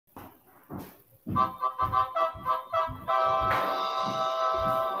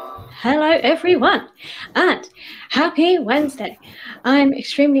Hello everyone and happy Wednesday. I'm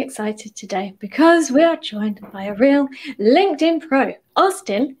extremely excited today because we are joined by a real LinkedIn pro,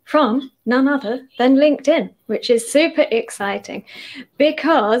 Austin, from none other than LinkedIn, which is super exciting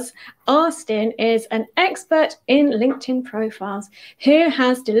because Austin is an expert in LinkedIn profiles who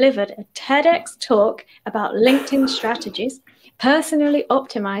has delivered a TEDx talk about LinkedIn strategies, personally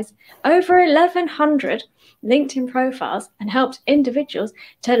optimized over 1,100 LinkedIn profiles and helped individuals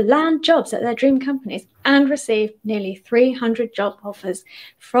to land jobs at their dream companies and receive nearly 300 job offers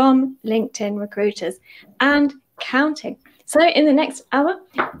from LinkedIn recruiters and counting. So in the next hour,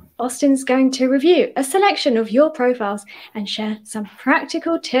 Austin's going to review a selection of your profiles and share some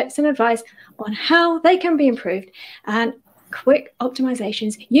practical tips and advice on how they can be improved and quick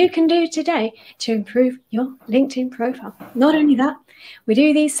optimizations you can do today to improve your LinkedIn profile. Not only that, we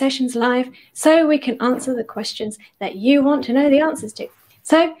do these sessions live so we can answer the questions that you want to know the answers to.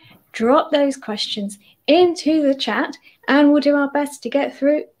 So drop those questions into the chat and we'll do our best to get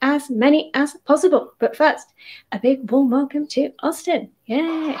through as many as possible. But first, a big warm welcome to Austin.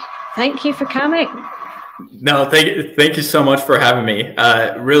 Yay! Thank you for coming. No, thank you so much for having me.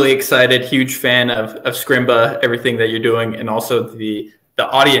 Really excited, huge fan of Scrimba, everything that you're doing, and also the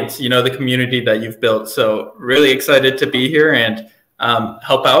audience, the community that you've built. So really excited to be here and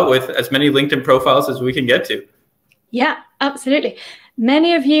help out with as many LinkedIn profiles as we can get to. Yeah, absolutely.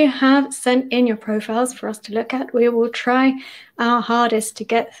 Many of you have sent in your profiles for us to look at. We will try our hardest to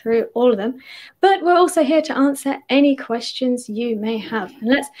get through all of them, but we're also here to answer any questions you may have. And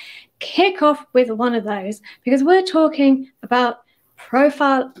let's kick off with one of those because we're talking about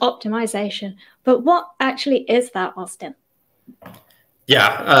profile optimization. But what actually is that, Austin?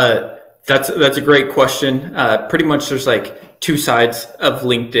 Yeah, that's a great question. Pretty much there's like two sides of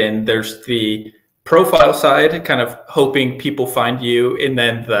LinkedIn. There's the profile side, kind of hoping people find you, and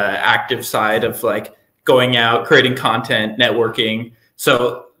then the active side of like going out, creating content, networking.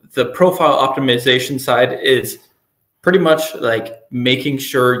 So the profile optimization side is pretty much like making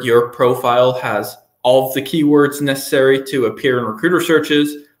sure your profile has all of the keywords necessary to appear in recruiter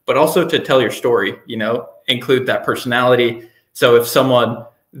searches, but also to tell your story, include that personality. So if someone,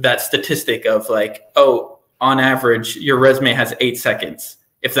 that statistic of like, oh, on average, your resume has 8 seconds.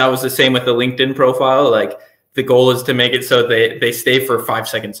 If that was the same with the LinkedIn profile, like the goal is to make it so they stay for 5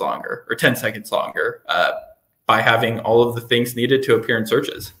 seconds longer or 10 seconds longer by having all of the things needed to appear in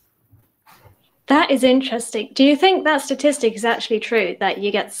searches. That is interesting. Do you think that statistic is actually true, that you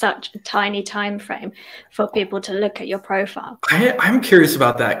get such a tiny time frame for people to look at your profile? I'm curious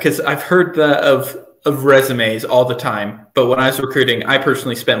about that because I've heard that of resumes all the time. But when I was recruiting, I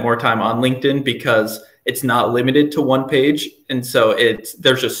personally spent more time on LinkedIn because it's not limited to one page. And so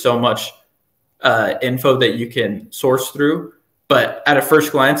there's just so much info that you can source through. But at a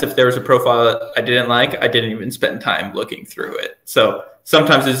first glance, if there was a profile I didn't like, I didn't even spend time looking through it. So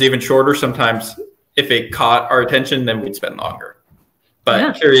sometimes it's even shorter. Sometimes if it caught our attention, then we'd spend longer. But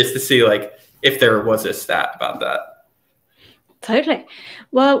yeah. Curious to see like if there was a stat about that. Totally.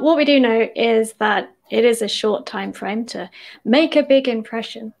 Well, what we do know is that it is a short time frame to make a big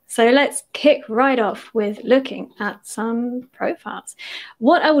impression. So let's kick right off with looking at some profiles.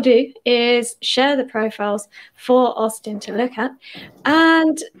 What I will do is share the profiles for Austin to look at,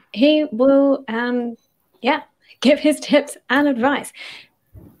 and he will, give his tips and advice.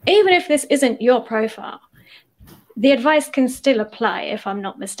 Even if this isn't your profile, the advice can still apply if I'm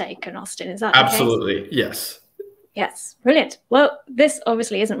not mistaken, Austin. Is that absolutely the case? Yes. Yes, brilliant. Well, this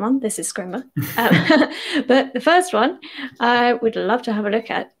obviously isn't one. This is Scrimba. But the first one I would love to have a look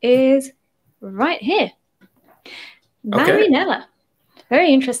at is right here. Marinella.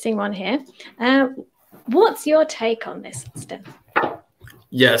 Very interesting one here. What's your take on this, Austin?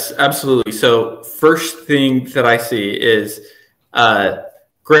 Yes, absolutely. So first thing that I see is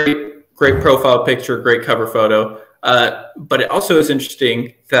great profile picture, great cover photo. But it also is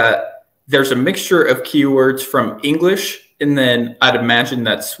interesting that there's a mixture of keywords from English, and then I'd imagine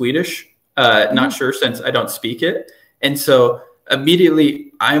that's Swedish. Not sure since I don't speak it. And so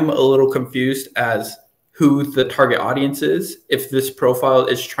immediately I'm a little confused as who the target audience is, if this profile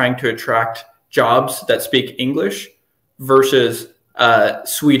is trying to attract jobs that speak English versus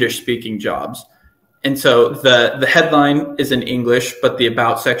Swedish speaking jobs. And so the headline is in English, but the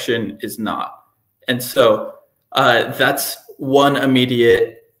about section is not. And so that's one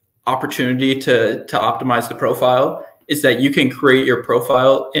immediate opportunity to optimize the profile, is that you can create your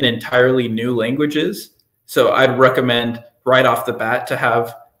profile in entirely new languages. So I'd recommend right off the bat to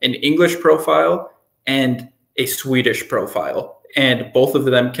have an English profile and a Swedish profile. And both of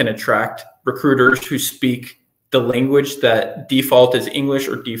them can attract recruiters who speak the language that default is English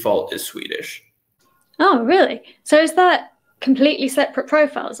or default is Swedish. Oh, really? So is that completely separate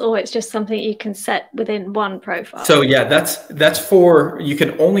profiles, or it's just something you can set within one profile? So yeah, that's for, you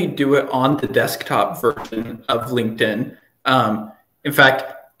can only do it on the desktop version of LinkedIn. In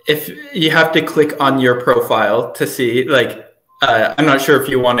fact, if you have to click on your profile to see, like, I'm not sure if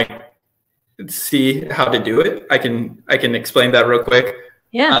you want to see how to do it. I can explain that real quick.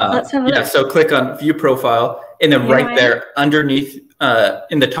 Yeah, let's have a look. Yeah, so click on view profile, and then right there underneath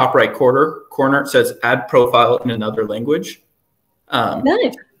in the top right corner, it says add profile in another language.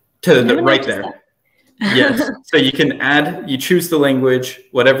 No, to the right there. Yes. So you can add, you choose the language,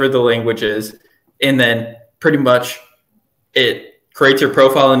 whatever the language is, and then pretty much it creates your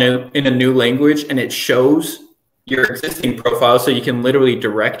profile in a new language, and it shows your existing profile. So you can literally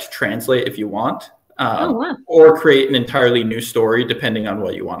direct translate if you want, or create an entirely new story depending on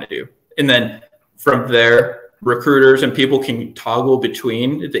what you want to do. And then from there, recruiters and people can toggle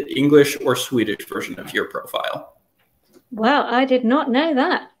between the English or Swedish version of your profile. Wow, I did not know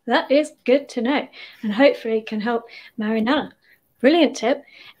that. That is good to know, and hopefully can help Marinella. Brilliant tip.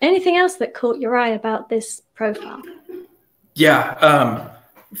 Anything else that caught your eye about this profile? Yeah,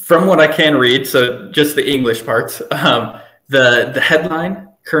 from what I can read, so just the English parts, the headline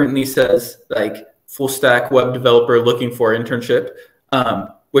currently says like full stack web developer looking for internship,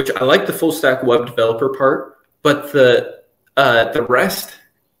 which I like the full stack web developer part, but the rest,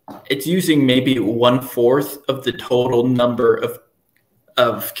 it's using maybe 1/4 of the total number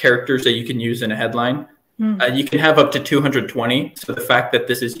of characters that you can use in a headline. You can have up to 220. So the fact that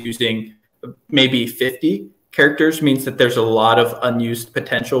this is using maybe 50 characters means that there's a lot of unused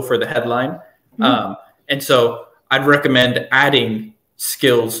potential for the headline. And so I'd recommend adding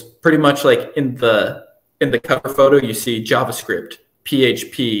skills pretty much like in the cover photo, you see JavaScript,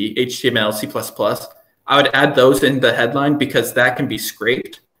 PHP, HTML, C++. I would add those in the headline because that can be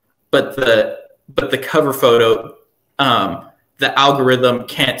scraped. But the cover photo, the algorithm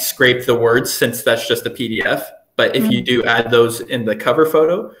can't scrape the words since that's just a PDF. But if you do add those in the cover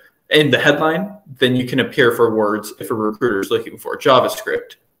photo, in the headline, then you can appear for words if a recruiter is looking for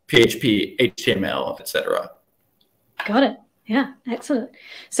JavaScript, PHP, HTML, etc. Got it. Yeah, excellent.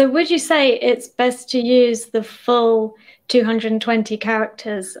 So would you say it's best to use the full 220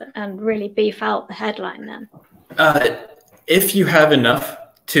 characters and really beef out the headline then? If you have enough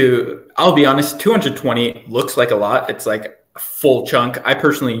to, I'll be honest, 220 looks like a lot. It's like a full chunk. I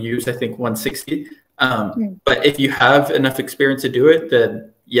personally use, I think, 160. But if you have enough experience to do it,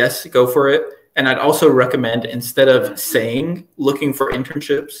 then yes, go for it. And I'd also recommend, instead of saying looking for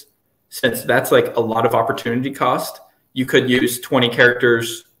internships, since that's like a lot of opportunity cost, you could use 20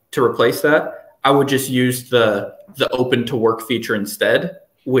 characters to replace that. I would just use the open to work feature instead,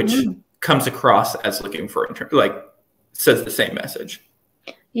 which comes across as looking for like says the same message.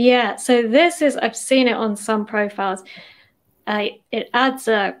 Yeah, so this is, I've seen it on some profiles. It adds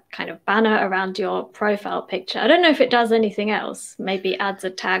a kind of banner around your profile picture. I don't know if it does anything else. Maybe adds a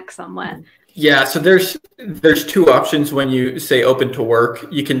tag somewhere. Yeah, so there's two options when you say open to work.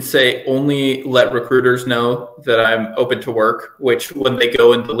 You can say only let recruiters know that I'm open to work, which when they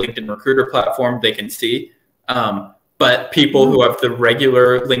go in the LinkedIn recruiter platform, they can see. But people who have the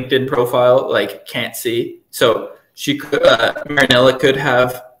regular LinkedIn profile like can't see. So she could, Marinella could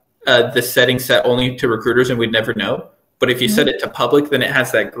have the setting set only to recruiters and we'd never know. But if you set it to public, then it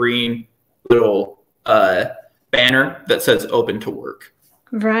has that green little banner that says open to work.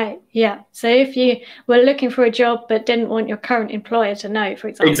 Right. Yeah. So if you were looking for a job but didn't want your current employer to know, for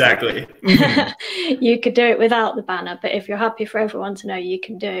example, exactly, you could do it without the banner. But if you're happy for everyone to know, you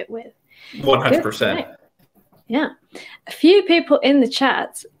can do it with. 100%. Yeah. A few people in the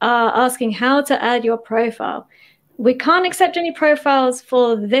chat are asking how to add your profile. We can't accept any profiles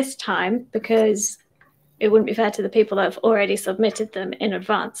for this time because it wouldn't be fair to the people that have already submitted them in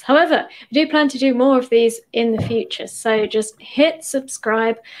advance. However, we do plan to do more of these in the future. So just hit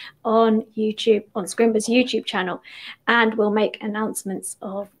subscribe on YouTube, on Scrimba's YouTube channel, and we'll make announcements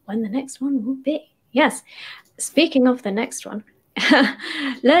of when the next one will be. Yes, speaking of the next one,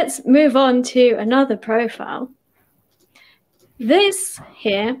 let's move on to another profile. This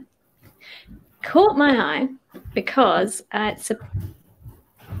here caught my eye because it's a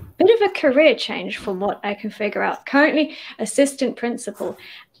bit of a career change from what I can figure out. Currently, assistant principal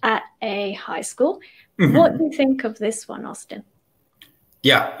at a high school. What do you think of this one, Austin?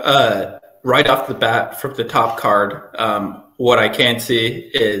 Yeah, right off the bat from the top card, what I can see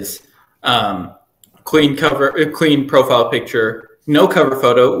is clean profile picture, no cover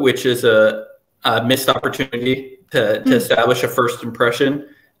photo, which is a missed opportunity to establish a first impression.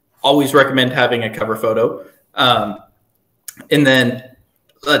 always recommend having a cover photo. And then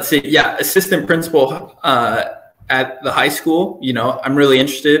let's see, yeah, assistant principal at the high school. You know, I'm really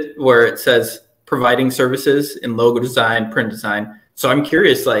interested where it says providing services in logo design, print design. So I'm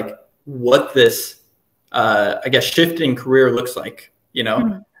curious, like, what this, I guess, shifting career looks like. You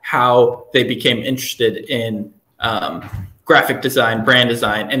know, how they became interested in graphic design, brand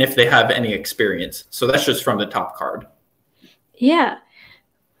design, and if they have any experience. So that's just from the top card. Yeah.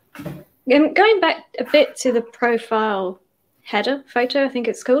 And going back a bit to the profile header photo, I think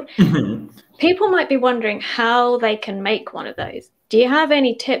it's called, people might be wondering how they can make one of those. Do you have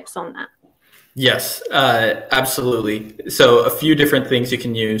any tips on that? Yes, absolutely. So a few different things you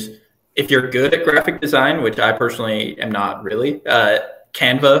can use. If you're good at graphic design, which I personally am not really,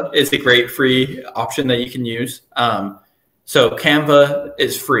 Canva is a great free option that you can use. So Canva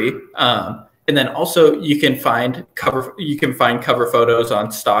is free. And then also you can find cover photos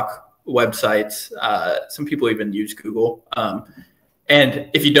on stock websites. Some people even use Google. And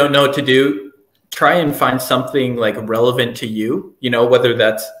if you don't know what to do, try and find something like relevant to you, you know, whether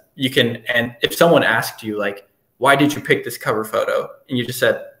that's and if someone asked you like, why did you pick this cover photo? And you just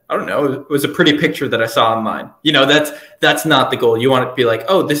said, I don't know, it was a pretty picture that I saw online. You know, that's not the goal. You want it to be like,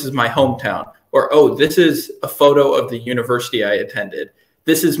 oh, this is my hometown, or, oh, this is a photo of the university I attended.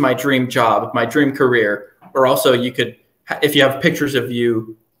 This is my dream job, my dream career. Or also you could, if you have pictures of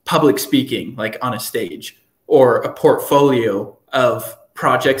you public speaking, like on a stage, or a portfolio of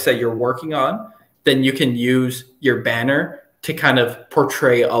projects that you're working on, then you can use your banner to kind of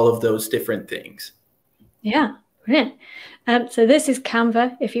portray all of those different things. Yeah, brilliant. So this is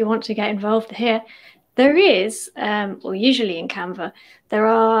Canva. If you want to get involved here, there is, or usually in Canva, there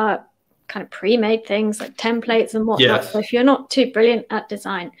are kind of pre-made things like templates and whatnot. Yes. So if you're not too brilliant at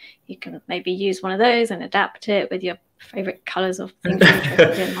design, you can maybe use one of those and adapt it with your favorite colors of things you're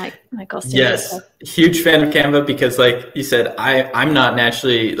interested in, like Austin. Yes, huge fan of Canva because, like you said, I'm not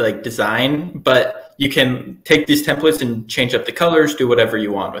naturally like design, but you can take these templates and change up the colors, do whatever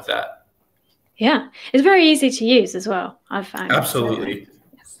you want with that. Yeah, it's very easy to use as well, I've found. Absolutely. So,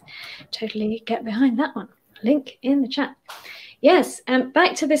 yes, totally get behind that one. Link in the chat. Yes, and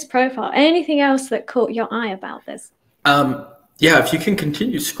back to this profile. Anything else that caught your eye about this? Yeah, if you can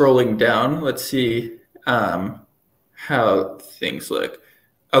continue scrolling down, let's see how things look.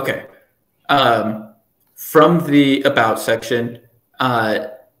 Okay. From the About section,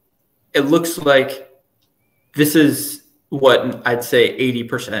 it looks like this is what I'd say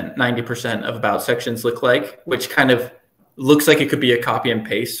 80%, 90% of About sections look like, which kind of looks like it could be a copy and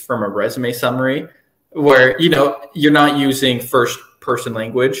paste from a resume summary where, you know, you're not using first person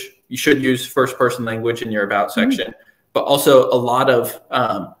language. You should use first person language in your About section, but also a lot of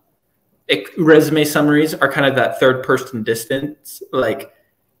resume summaries are kind of that third person distance, like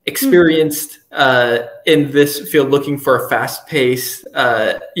experienced in this field, looking for a fast pace,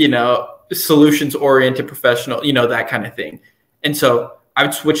 you know, solutions oriented professional, you know, that kind of thing. And so I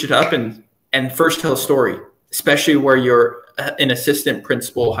would switch it up and first tell a story, especially where you're an assistant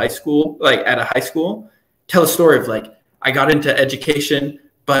principal high school, like at a high school. Tell a story of like, I got into education,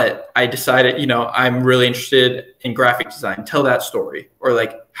 but I decided, you know, I'm really interested in graphic design. Tell that story. Or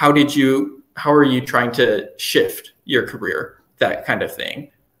like, how are you trying to shift your career? That kind of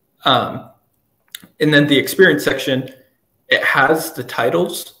thing. And then the experience section, it has the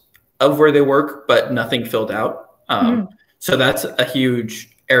titles of where they work, but nothing filled out. So that's a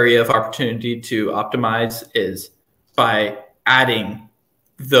huge area of opportunity to optimize, is by adding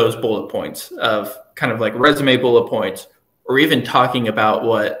those bullet points of kind of like resume bullet points, or even talking about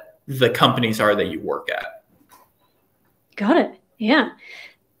what the companies are that you work at. Got it. Yeah.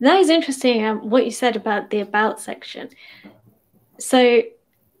 That is interesting, what you said about the About section. So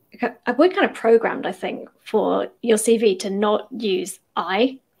we're kind of programmed, I think, for your CV to not use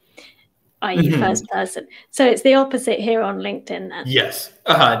I, i.e. first person. So it's the opposite here on LinkedIn then. Yes,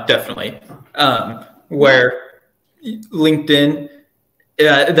 definitely. Where LinkedIn,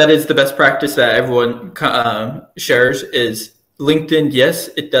 that is the best practice that everyone shares, is LinkedIn. Yes,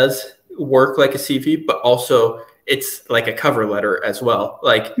 it does work like a CV, but also it's like a cover letter as well.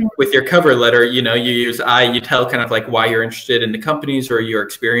 Like with your cover letter, you know, you use you tell kind of like why you're interested in the companies or your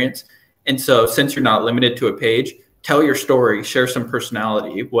experience. And so since you're not limited to a page, tell your story, share some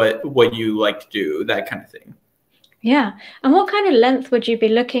personality, what you like to do, that kind of thing. Yeah. And what kind of length would you be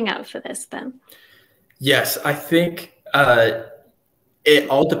looking at for this then? Yes, I think it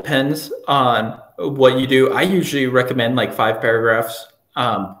all depends on what you do. I usually recommend like 5 paragraphs.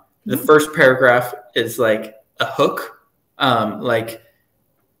 The first paragraph is like a hook, like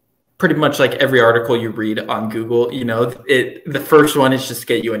pretty much like every article you read on Google, you know, the first one is just to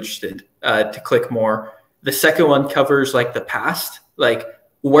get you interested, to click more. The second one covers like the past, like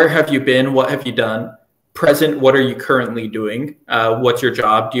where have you been? What have you done? Present, what are you currently doing? What's your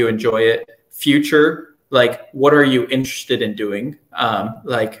job? Do you enjoy it? Future, like what are you interested in doing?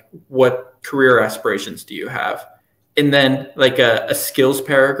 Like what career aspirations do you have? And then like a skills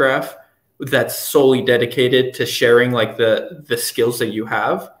paragraph that's solely dedicated to sharing like the skills that you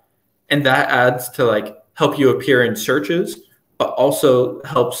have. And that adds to like help you appear in searches, but also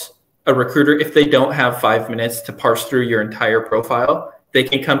helps a recruiter, if they don't have 5 minutes to parse through your entire profile, they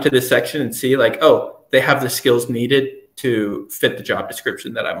can come to this section and see like, oh, they have the skills needed to fit the job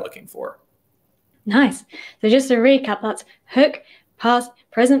description that I'm looking for. Nice. So just to recap, that's hook, past,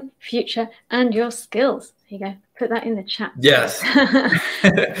 present, future, and your skills. There you go. Put that in the chat. Yes.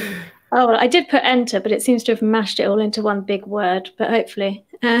 Oh, well, I did put enter, but it seems to have mashed it all into one big word. But hopefully,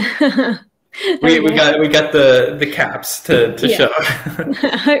 we got the caps to show.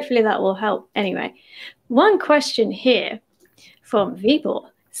 Hopefully that will help. Anyway, one question here from Vibor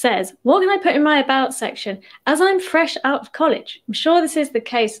says, "What can I put in my about section as I'm fresh out of college?" I'm sure this is the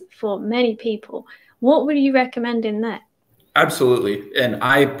case for many people. What would you recommend in there? Absolutely, and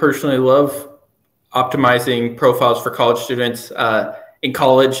I personally love optimizing profiles for college students. In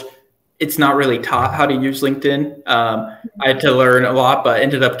college, it's not really taught how to use LinkedIn. I had to learn a lot, but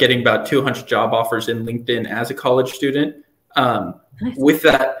ended up getting about 200 job offers in LinkedIn as a college student. Nice. With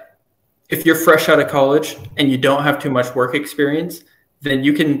that, if you're fresh out of college and you don't have too much work experience, then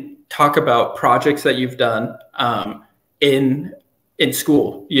you can talk about projects that you've done in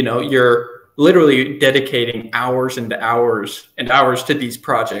school. You know, you're literally dedicating hours and hours and hours to these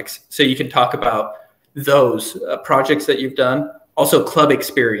projects. So you can talk about those projects that you've done. Also club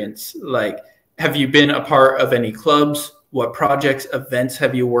experience, like have you been a part of any clubs? What projects, events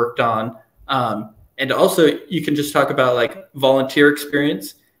have you worked on? And also you can just talk about like volunteer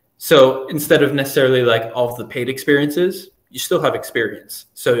experience. So instead of necessarily like all of the paid experiences, you still have experience.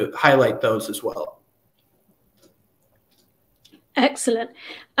 So highlight those as well. Excellent.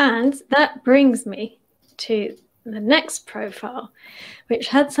 And that brings me to the next profile, which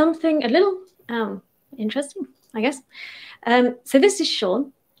had something a little interesting, I guess. So this is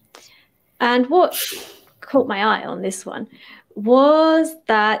Sean. And what caught my eye on this one was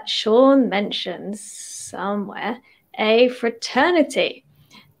that Sean mentions somewhere a fraternity,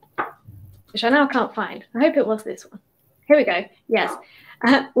 which I now can't find. I hope it was this one. Here we go. Yes.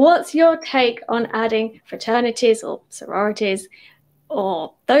 What's your take on adding fraternities or sororities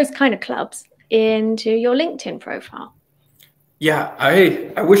or those kind of clubs into your LinkedIn profile? Yeah,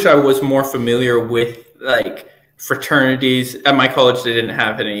 I wish I was more familiar with like fraternities. At my college, they didn't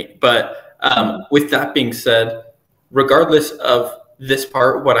have any. But with that being said, regardless of this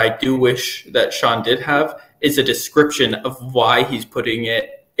part, what I do wish that Sean did have is a description of why he's putting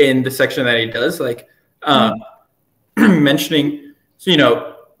it in the section that he does. Like mentioning, you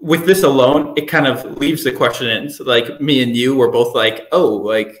know, with this alone, it kind of leaves the question in. So like me and you were both like, oh,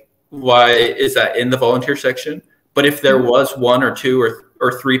 like, why is that in the volunteer section? But if there was one or two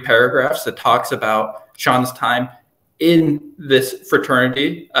or three paragraphs that talks about Sean's time in this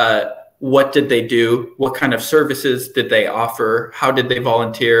fraternity, what did they do? What kind of services did they offer? How did they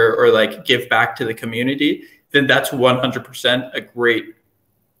volunteer or like give back to the community? Then that's 100% a great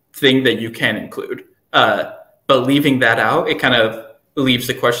thing that you can include. But leaving that out, it kind of leaves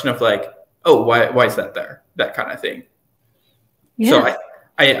the question of like, oh, why is that there? That kind of thing. Yeah. So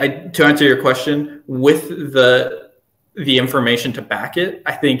I to answer your question, with the information to back it,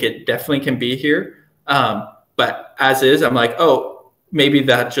 I think it definitely can be here. But as is, I'm like, oh, maybe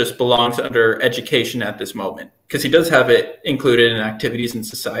that just belongs under education at this moment, because he does have it included in activities and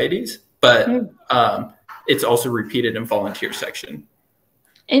societies, but it's also repeated in volunteer section.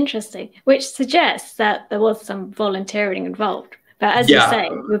 Interesting, which suggests that there was some volunteering involved. But as you say,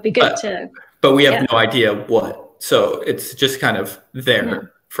 it would be good to... But we have no idea what. So it's just kind of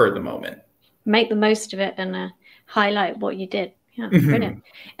there for the moment. Make the most of it and highlight what you did. Yeah, brilliant.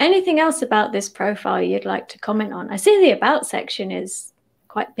 Anything else about this profile you'd like to comment on? I see the about section is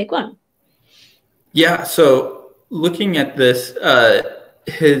quite a big one. Yeah, so looking at this,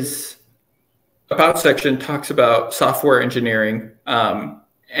 his about section talks about software engineering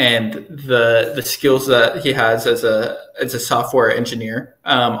and the skills that he has as a software engineer.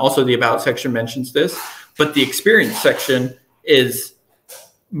 Also, the about section mentions this, but the experience section is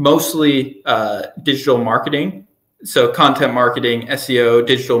mostly digital marketing. So content marketing, SEO,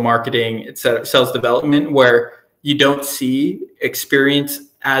 digital marketing, etc., sales development, where you don't see experience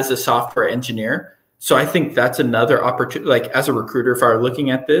as a software engineer. So I think that's another opportunity. Like as a recruiter, if I were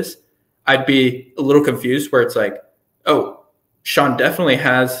looking at this, I'd be a little confused where it's like, oh, Sean definitely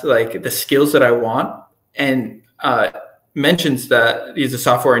has like the skills that I want, and mentions that he's a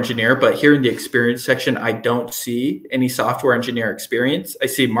software engineer, but here in the experience section, I don't see any software engineer experience. I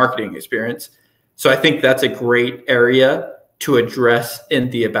see marketing experience. So I think that's a great area to address in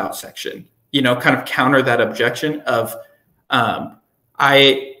the about section, kind of counter that objection of,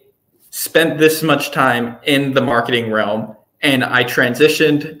 I spent this much time in the marketing realm and I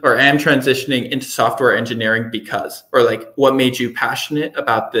transitioned or am transitioning into software engineering because, or like, what made you passionate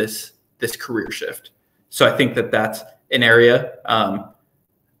about this career shift? So I think that that's an area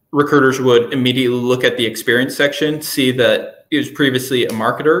recruiters would immediately look at the experience section, see that he was previously a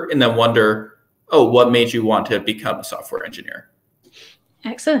marketer, and then wonder, oh, what made you want to become a software engineer?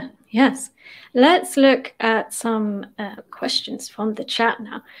 Excellent. Yes. Let's look at some questions from the chat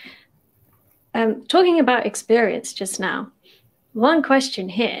now. Talking about experience just now, one question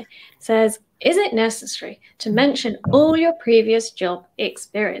here says, is it necessary to mention all your previous job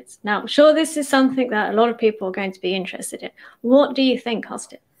experience? Now, I'm sure this is something that a lot of people are going to be interested in. What do you think,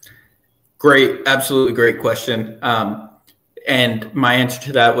 Austin? Great. Absolutely great question. And my answer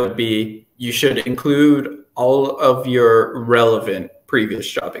to that would be, you should include all of your relevant previous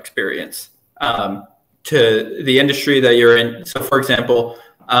job experience to the industry that you're in. So for example,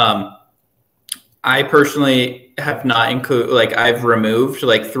 I personally have not included, like I've removed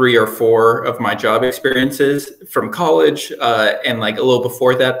like 3 or 4 of my job experiences from college and like a little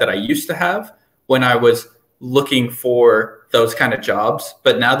before that I used to have when I was looking for those kind of jobs.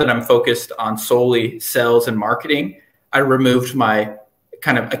 But now that I'm focused on solely sales and marketing, I removed my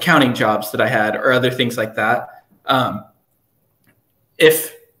kind of accounting jobs that I had or other things like that.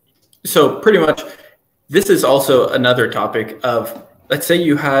 So pretty much this is also another topic of, let's say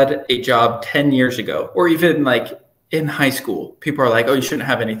you had a job 10 years ago, or even like in high school, people are like, oh, you shouldn't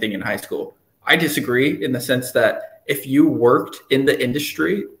have anything in high school. I disagree in the sense that if you worked in the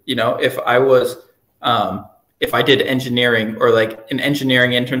industry, if I did engineering or like an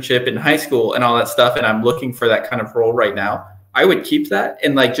engineering internship in high school and all that stuff, and I'm looking for that kind of role right now, I would keep that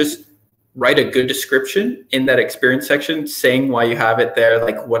and like just write a good description in that experience section saying why you have it there,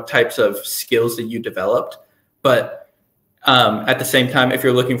 like what types of skills that you developed. But at the same time, if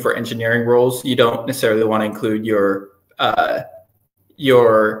you're looking for engineering roles, you don't necessarily want to include your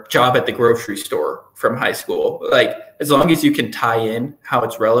job at the grocery store from high school. Like as long as you can tie in how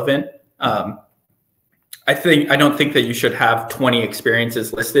it's relevant. I don't think that you should have 20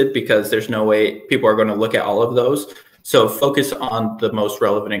 experiences listed because there's no way people are going to look at all of those. So focus on the most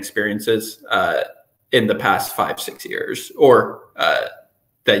relevant experiences in the past 5-6 years or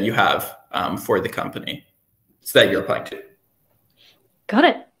that you have for the company that you're applying to. Got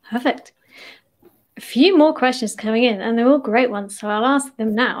it. Perfect. A few more questions coming in, and they're all great ones, so I'll ask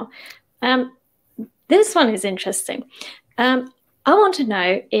them now. This one is interesting. I want to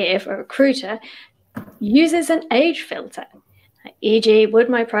know if a recruiter uses an age filter, e.g., would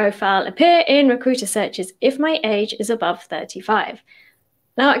my profile appear in recruiter searches if my age is above 35?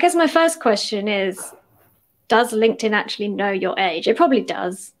 Now, I guess my first question is, does LinkedIn actually know your age? It probably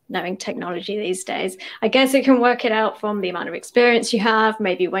does, knowing technology these days. I guess it can work it out from the amount of experience you have,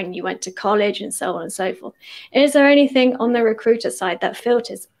 maybe when you went to college and so on and so forth. Is there anything on the recruiter side that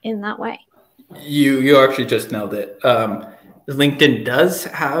filters in that way? You actually just nailed it. LinkedIn does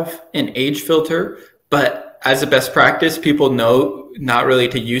have an age filter, but as a best practice, people know not really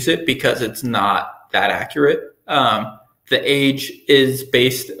to use it because it's not that accurate. The age is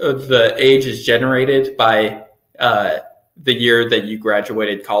generated by the year that you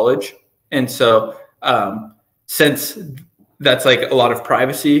graduated college. And so since that's like a lot of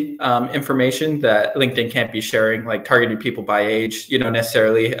privacy information that LinkedIn can't be sharing, like targeting people by age,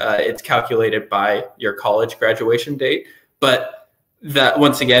 necessarily it's calculated by your college graduation date. But that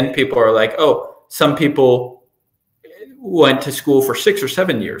once again, people are like, oh, some people went to school for 6 or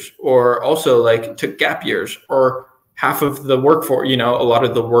 7 years, or also like took gap years, or half of the workforce, a lot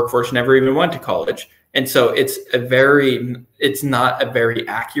of the workforce never even went to college. And so it's not a very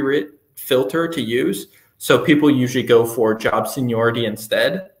accurate filter to use. So people usually go for job seniority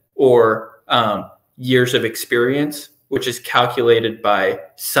instead, or years of experience, which is calculated by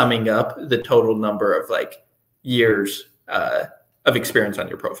summing up the total number of like years of experience on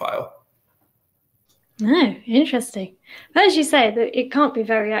your profile. Oh, interesting. As you say, that it can't be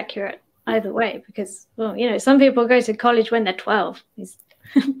very accurate either way because, well, some people go to college when they're 12.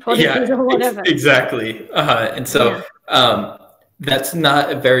 Or whatever. Exactly. And so that's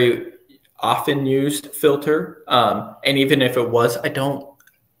not a very often used filter. And even if it was, I don't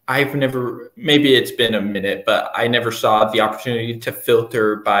I've never, maybe it's been a minute, but I never saw the opportunity to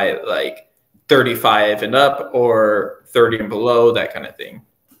filter by like 35 and up or 30 and below, that kind of thing.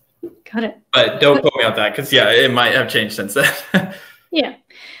 Got it. But don't quote me on that, because yeah, it might have changed since then. Yeah.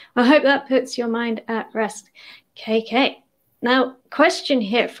 I hope that puts your mind at rest. KK. Now, question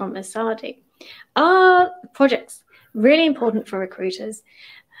here from Asadi. Are projects really important for recruiters?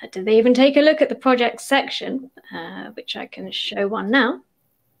 Do they even take a look at the project section, which I can show one now?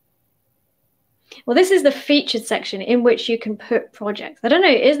 Well, this is the featured section in which you can put projects. I don't know,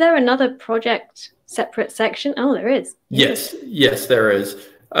 is there another project separate section? Oh, there is. Yes, there is.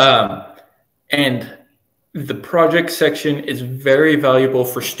 And the project section is very valuable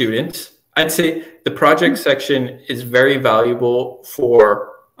for students. I'd say the project section is very valuable for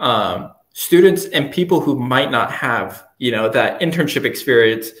students and people who might not have, that internship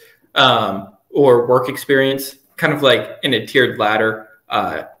experience or work experience, kind of like in a tiered ladder.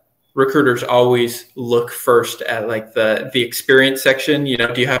 Recruiters always look first at like the experience section. Do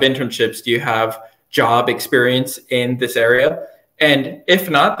you have internships? Do you have job experience in this area? And if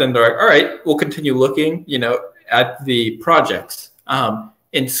not, then they're like, all right, we'll continue looking, at the projects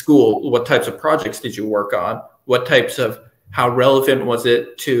in school. What types of projects did you work on? How relevant was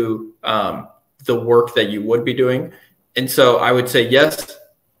it to the work that you would be doing? And so I would say, yes,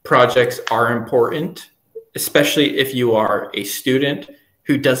 projects are important, especially if you are a student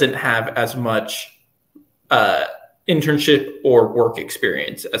who doesn't have as much internship or work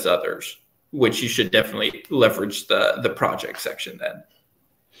experience as others, which you should definitely leverage the project section then.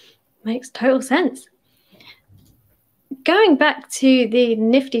 Makes total sense. Going back to the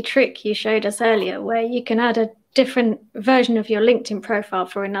nifty trick you showed us earlier, where you can add a different version of your LinkedIn profile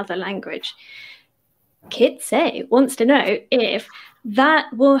for another language, Kitsay wants to know if that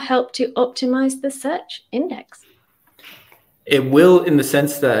will help to optimize the search index. It will, in the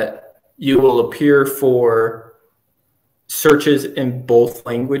sense that you will appear for searches in both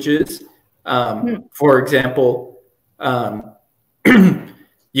languages. For example,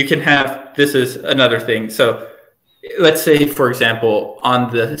 you can have, this is another thing. So let's say, for example,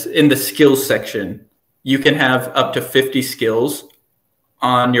 in the skills section, you can have up to 50 skills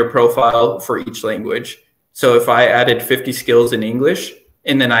on your profile for each language. So if I added 50 skills in English,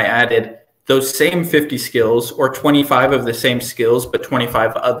 and then I added those same 50 skills or 25 of the same skills, but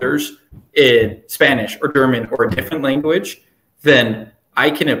 25 others in Spanish or German or a different language, then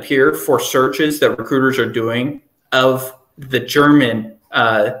I can appear for searches that recruiters are doing of the German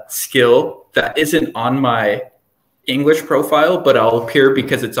skill that isn't on my English profile, but I'll appear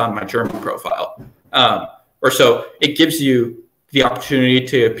because it's on my German profile. Or so it gives you the opportunity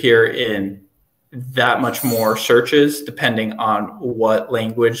to appear in that much more searches depending on what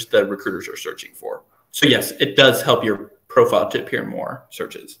language the recruiters are searching for. So yes, it does help your profile to appear in more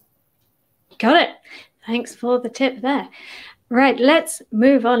searches. Got it. Thanks for the tip there. Right, let's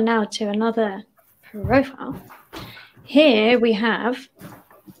move on now to another profile. Here we have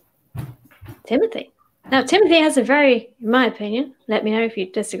Timothy. Now, Timothy has a very, in my opinion, let me know if you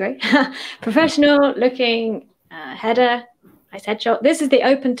disagree, professional looking header, nice headshot. This is the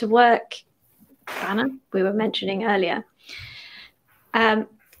open to work banner we were mentioning earlier. Yeah,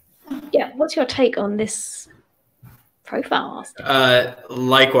 what's your take on this profile, Austin?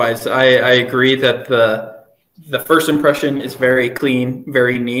 Likewise, I agree that the first impression is very clean,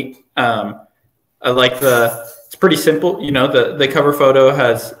 very neat. I like it's pretty simple. The cover photo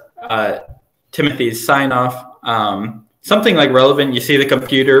has Timothy's sign off, something like relevant. You see the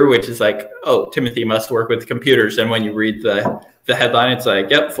computer, which is like, oh, Timothy must work with computers. And when you read the headline, it's like,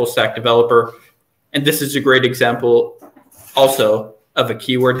 yep, full stack developer. And this is a great example also of a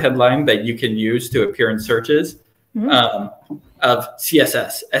keyword headline that you can use to appear in searches of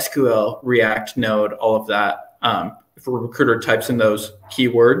CSS, SQL, React, Node, all of that. If a recruiter types in those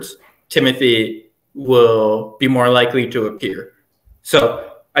keywords, Timothy will be more likely to appear.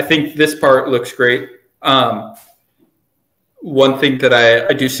 So I think this part looks great. One thing that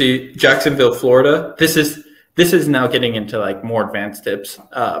I do see, Jacksonville, Florida, this is now getting into like more advanced tips.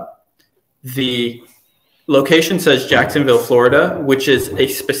 The location says Jacksonville, Florida, which is a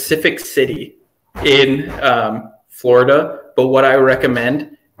specific city in Florida. But what I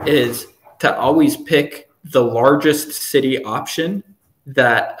recommend is to always pick the largest city option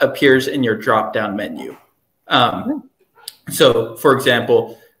that appears in your drop-down menu. So, for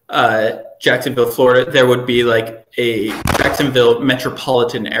example, Jacksonville, Florida, there would be like a Jacksonville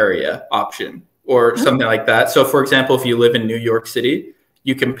metropolitan area option or something like that. So, for example, if you live in New York City,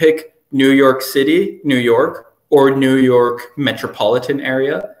 you can pick New York City, New York, or New York metropolitan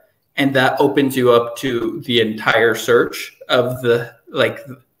area. And that opens you up to the entire search of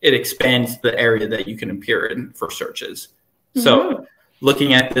it expands the area that you can appear in for searches. So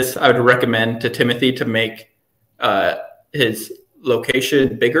looking at this, I would recommend to Timothy to make his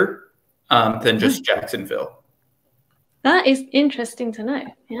location bigger than just Jacksonville. That is interesting to know.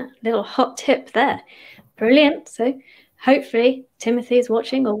 Yeah, little hot tip there. Brilliant. So hopefully Timothy is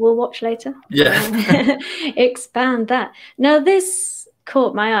watching or will watch later. Yeah. Expand that. Now this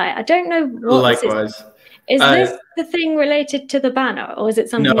caught my eye. I don't know what Likewise. Is this the thing related to the banner, or is it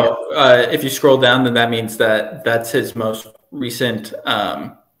something else? No, if you scroll down, then that means that that's his most recent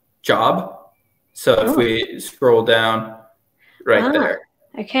job. So if we scroll down right there.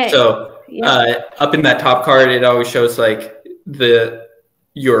 Okay. So up in that top card, it always shows like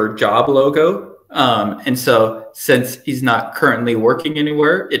your job logo. And so since he's not currently working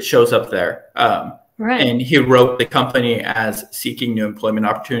anywhere, it shows up there. Right. And he wrote the company as seeking new employment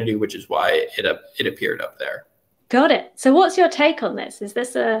opportunity, which is why it appeared up there. Got it. So what's your take on this? Is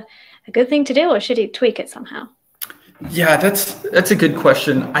this a good thing to do, or should he tweak it somehow? Yeah, that's a good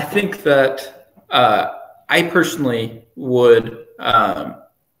question. I think that I personally would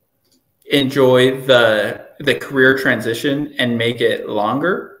enjoy the career transition and make it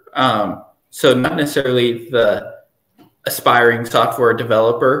longer. So not necessarily the aspiring software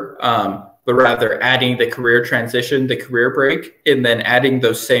developer, but rather adding the career transition, the career break, and then adding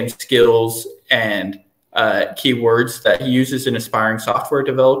those same skills and keywords that he uses in aspiring software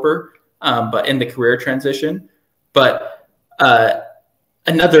developer, but in the career transition. But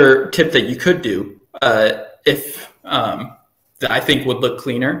another tip that you could do, if that I think would look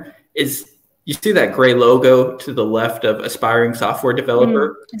cleaner, is you see that gray logo to the left of aspiring software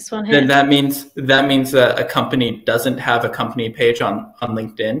developer. This one here. Then that means that a company doesn't have a company page on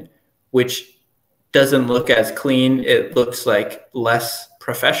LinkedIn, which doesn't look as clean. It looks like less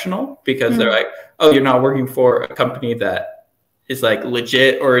professional because they're like, oh, you're not working for a company that is like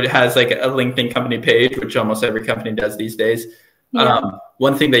legit, or it has like a LinkedIn company page, which almost every company does these days. Yeah.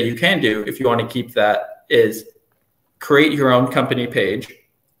 One thing that you can do if you want to keep that is create your own company page,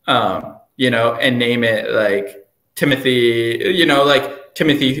 and name it like Timothy, like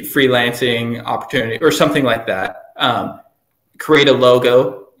Timothy freelancing opportunity or something like that. Create a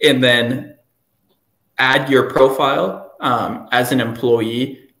logo and then add your profile as an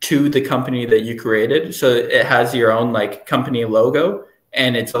employee to the company that you created. So it has your own like company logo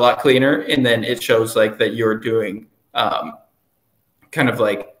and it's a lot cleaner. And then it shows like that you're doing kind of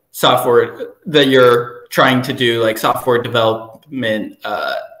like software, that you're trying to do like software development,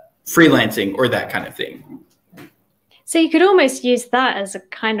 freelancing or that kind of thing. So you could almost use that as a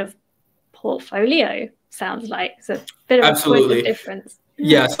kind of portfolio, sounds like. It's a bit of a point of difference.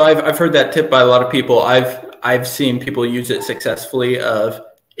 Yeah, so I've heard that tip by a lot of people. I've seen people use it successfully. Of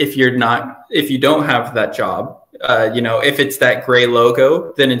if you don't have that job, if it's that gray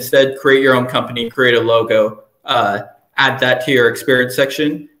logo, then instead create your own company, create a logo, add that to your experience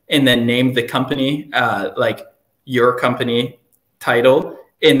section, and then name the company like your company title,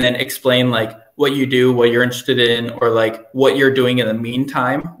 and then explain like what you do, what you're interested in, or like what you're doing in the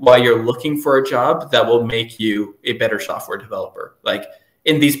meantime while you're looking for a job that will make you a better software developer. Like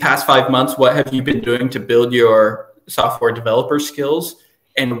in these past 5 months, what have you been doing to build your software developer skills,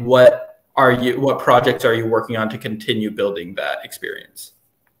 and what projects are you working on to continue building that experience?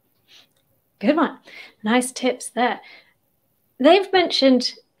 Good one. Nice tips there. They've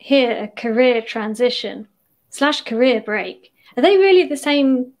mentioned here a career transition / career break. Are they really the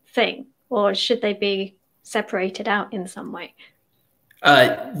same thing, or should they be separated out in some way?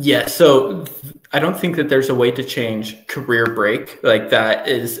 Yeah, so I don't think that there's a way to change career break. Like that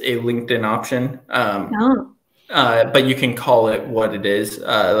is a LinkedIn option. No. But you can call it what it is,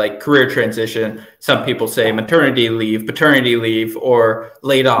 like career transition. Some people say maternity leave, paternity leave, or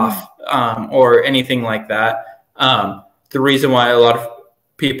laid off, or anything like that. The reason why a lot of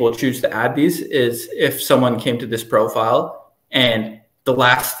people choose to add these is if someone came to this profile and the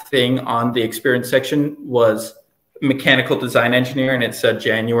last thing on the experience section was mechanical design engineer and it said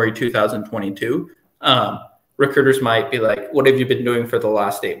January 2022, recruiters might be like, what have you been doing for the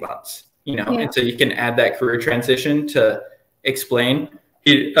last 8 months? Yeah. And so you can add that career transition to explain.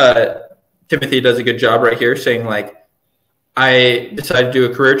 Timothy does a good job right here saying like, I decided to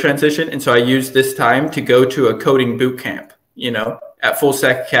do a career transition. And so I used this time to go to a coding boot camp, at Full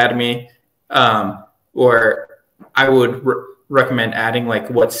Stack Academy, or I would recommend adding like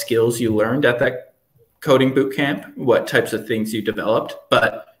what skills you learned at that coding boot camp, what types of things you developed.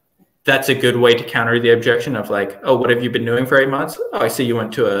 But that's a good way to counter the objection of like, oh, what have you been doing for 8 months? Oh, I see you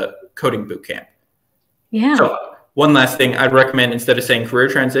went to a coding boot camp. Yeah. So one last thing I'd recommend, instead of saying career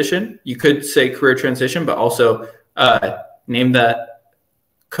transition, you could say career transition, but also name that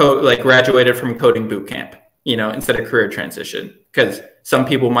like graduated from coding boot camp, you know, instead of career transition, because some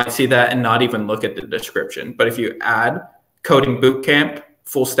people might see that and not even look at the description. But if you add coding boot camp,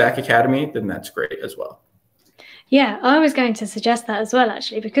 full stack academy, then that's great as well. Yeah, I was going to suggest that as well,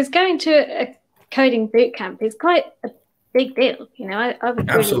 actually, because going to a coding boot camp is quite a big deal. You know, I would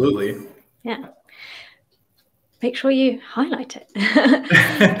absolutely. Really, yeah. Make sure you highlight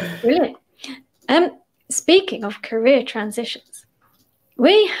it. Brilliant. Speaking of career transitions,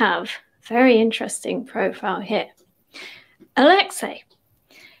 we have a very interesting profile here. Alexei.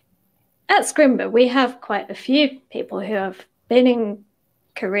 At Scrimba, we have quite a few people who have been in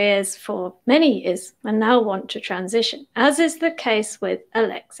careers for many years and now want to transition, as is the case with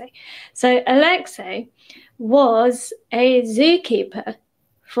Alexei. So Alexei was a zookeeper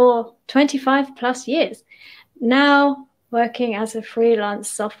for 25 plus years, now working as a freelance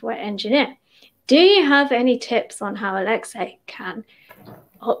software engineer. Do you have any tips on how Alexei can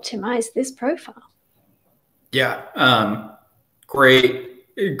optimize this profile? Yeah,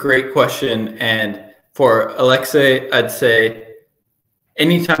 great question. And for Alexei, I'd say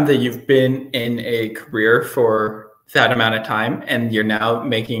anytime that you've been in a career for that amount of time and you're now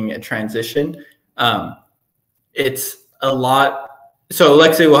making a transition, it's a lot. So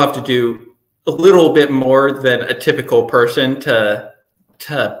Alexei will have to do a little bit more than a typical person to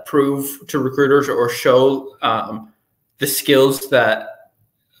prove to recruiters or show the skills that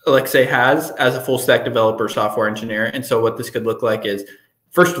Alexei has as a full stack developer, software engineer. And so what this could look like is,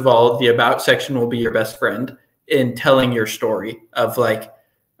 first of all, the about section will be your best friend in telling your story of like,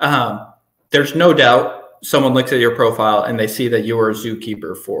 there's no doubt someone looks at your profile and they see that you were a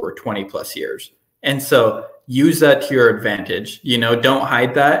zookeeper for 20 plus years. And so use that to your advantage, you know, don't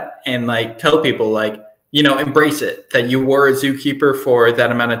hide that, and like tell people like, you know, embrace it that you were a zookeeper for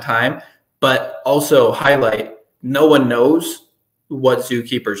that amount of time, but also highlight no one knows what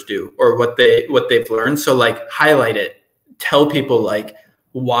zookeepers do or what they've learned. So like highlight it, tell people like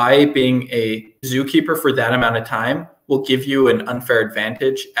why being a zookeeper for that amount of time will give you an unfair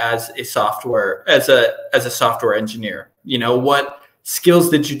advantage as a software engineer. You know, what skills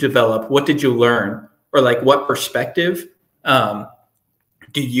did you develop? What did you learn? Or like what perspective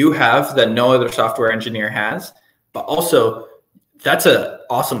do you have that no other software engineer has? But also that's an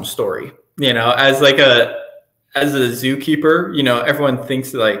awesome story, you know, as a zookeeper, you know, everyone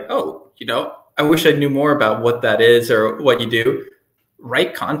thinks like, oh, you know, I wish I knew more about what that is or what you do.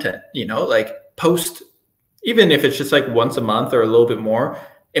 Write content, you know, like post, even if it's just like once a month or a little bit more,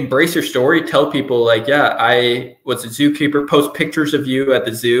 embrace your story. Tell people like, yeah, I was a zookeeper, post pictures of you at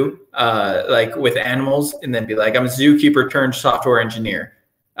the zoo, like with animals, and then be like, I'm a zookeeper turned software engineer.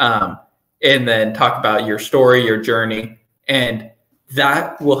 And then talk about your story, your journey, and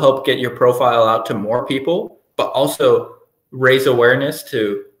that will help get your profile out to more people, but also raise awareness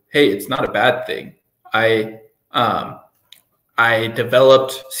to, hey, it's not a bad thing. I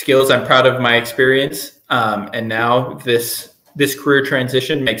developed skills. I'm proud of my experience. And now this career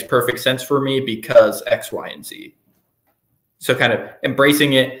transition makes perfect sense for me because X, Y, and Z. So kind of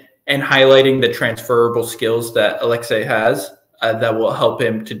embracing it and highlighting the transferable skills that Alexei has that will help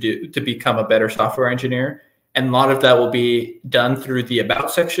him to become a better software engineer. And a lot of that will be done through the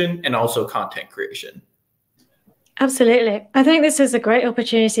about section and also content creation. Absolutely. I think this is a great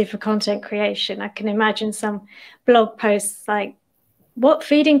opportunity for content creation. I can imagine some blog posts like, what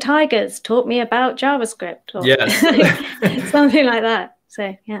feeding tigers taught me about JavaScript, or yes. something like that.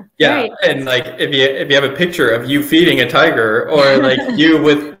 So yeah. Great. And like if you have a picture of you feeding a tiger or like you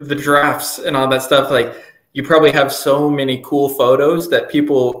with the giraffes and all that stuff, like you probably have so many cool photos that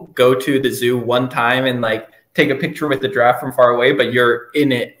people go to the zoo one time and like take a picture with the giraffe from far away, but you're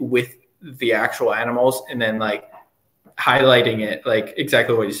in it with the actual animals, and then like highlighting it, like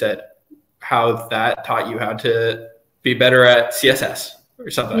exactly what you said, how that taught you how to be better at CSS or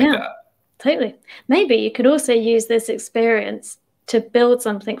something like that. Totally. Maybe you could also use this experience to build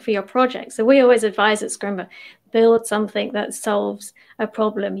something for your project. So we always advise at Scrimba, build something that solves a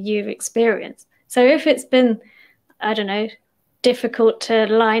problem you've experienced. So if it's been, I don't know, difficult to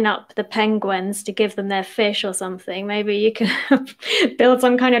line up the penguins to give them their fish or something, maybe you can build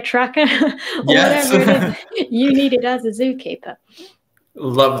some kind of tracker or whatever it is you needed as a zookeeper.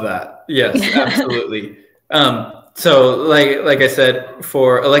 Love that. Yes, absolutely. So like I said,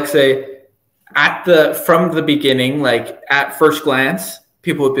 for Alexei, from the beginning, like at first glance,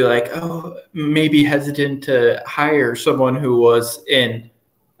 people would be like, oh, maybe hesitant to hire someone who was in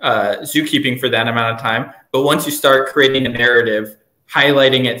zookeeping for that amount of time. But once you start creating a narrative,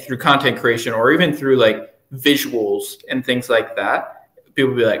 highlighting it through content creation or even through like visuals and things like that,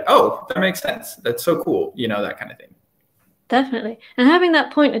 people will be like, oh, that makes sense. That's so cool. You know, that kind of thing. Definitely. And having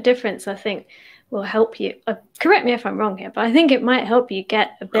that point of difference, I think, will help you. Correct me if I'm wrong here, but I think it might help you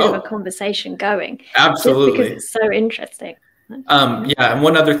get a bit of a conversation going. Absolutely. Just because it's so interesting. Yeah. And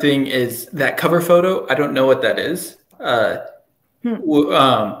one other thing is that cover photo. I don't know what that is. And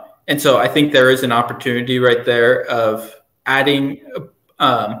so I think there is an opportunity right there of adding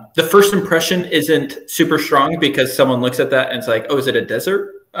the first impression isn't super strong because someone looks at that and it's like, oh, is it a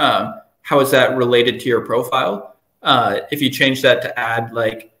desert? How is that related to your profile? If you change that to add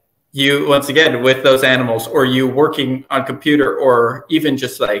like you, once again, with those animals, or you working on computer, or even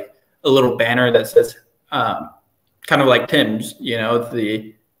just like a little banner that says kind of like Tim's, you know,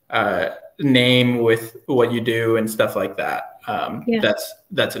 the name with what you do and stuff like that.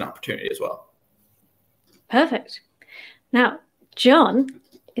 That's an opportunity as well. Perfect. Now, John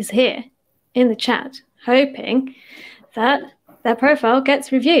is here in the chat, hoping that their profile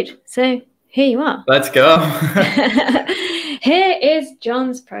gets reviewed. So here you are. Let's go. Here is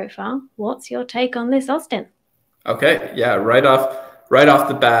John's profile. What's your take on this, Austin? Okay, yeah, right off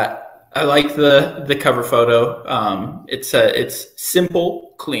the bat, I like the cover photo. It's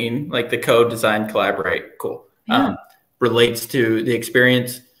simple, clean, like the code, design, collaborate, cool. Yeah. Relates to the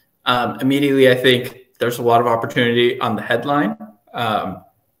experience. Immediately, I think there's a lot of opportunity on the headline,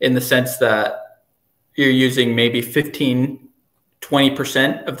 in the sense that you're using maybe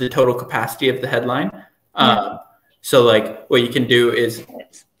 15-20% of the total capacity of the headline. So like what you can do is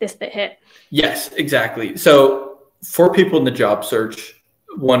this bit here. Yes, exactly. So for people in the job search,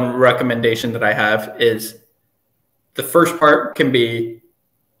 one recommendation that I have is the first part can be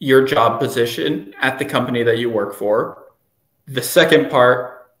your job position at the company that you work for. The second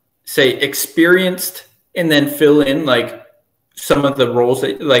part, say experienced, and then fill in like some of the roles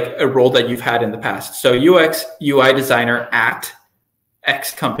that, like a role that you've had in the past. So UX, UI designer at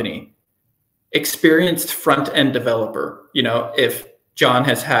X company. Experienced front-end developer. You know, if John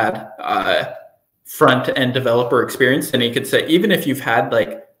has had front-end developer experience, then he could say, even if you've had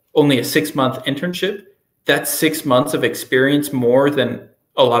like only a 6-month internship, that's 6 months of experience more than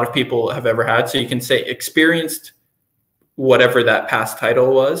a lot of people have ever had. So you can say experienced, whatever that past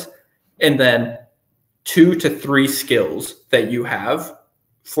title was, and then 2 to 3 skills that you have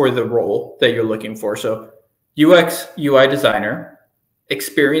for the role that you're looking for. So UX, UI designer,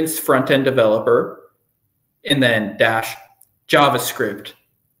 experienced front-end developer, and then dash JavaScript,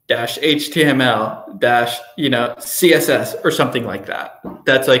 dash HTML, dash, CSS or something like that.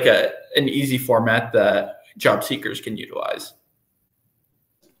 That's like an easy format that job seekers can utilize.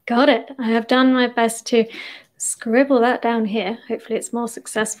 Got it. I have done my best to scribble that down here. Hopefully it's more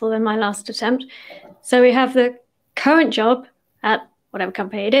successful than my last attempt. So we have the current job at whatever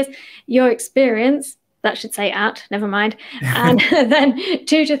company it is, your experience, that should say at, never mind, and then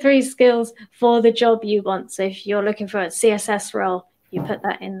 2 to 3 skills for the job you want. So if you're looking for a CSS role, you put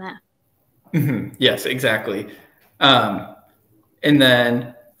that in there. Mm-hmm. Yes, exactly. And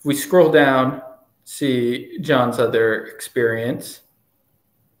then if we scroll down, see John's other experience.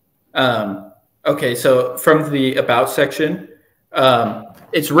 Okay, so from the About section,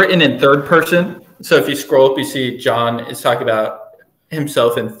 it's written in third person. So if you scroll up, you see John is talking about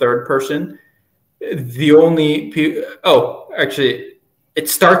himself in third person. The only actually, it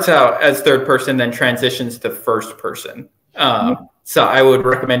starts out as third person, then transitions to first person. So I would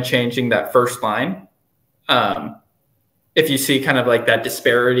recommend changing that first line. If you see kind of like that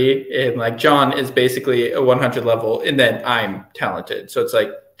disparity in like John is basically a 100 level, and then I'm talented. So it's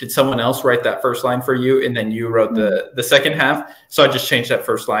like, did someone else write that first line for you, and then you wrote the second half? So I just changed that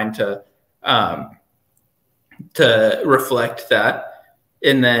first line to reflect that,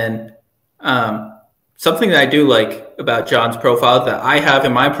 and then. Something that I do like about John's profile that I have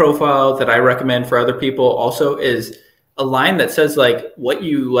in my profile that I recommend for other people also is a line that says like what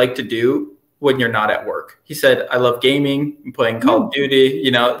you like to do when you're not at work. He said, I love gaming and playing Call of Duty,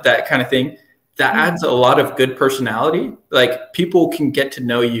 that kind of thing. That adds a lot of good personality. Like people can get to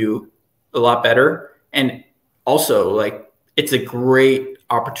know you a lot better. And also like it's a great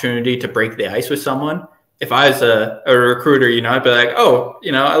opportunity to break the ice with someone. If I was a recruiter, I'd be like, oh,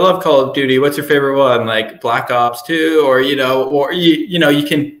 I love Call of Duty. What's your favorite one? Like Black Ops 2, or you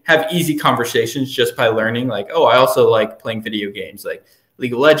can have easy conversations just by learning like, oh, I also like playing video games. Like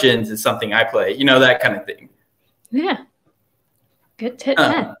League of Legends is something I play, that kind of thing. Yeah. Good tip.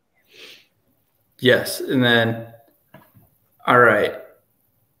 Yes. And then, all right.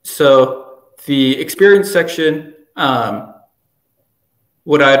 So the experience section,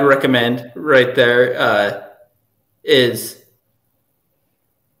 what I'd recommend right there is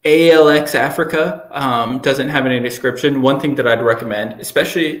ALX Africa. Doesn't have any description. One thing that I'd recommend,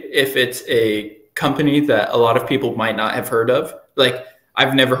 especially if it's a company that a lot of people might not have heard of. Like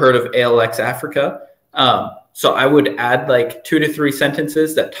I've never heard of ALX Africa. So I would add like 2 to 3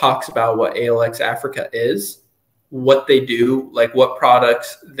 sentences that talks about what ALX Africa is, what they do, like what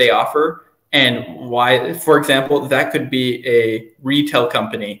products they offer, and why. For example, that could be a retail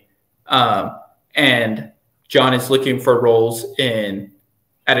company, and John is looking for roles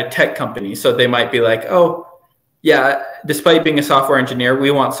at a tech company. So they might be like, oh, yeah, despite being a software engineer,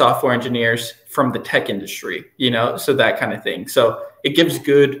 we want software engineers from the tech industry, so that kind of thing. So it gives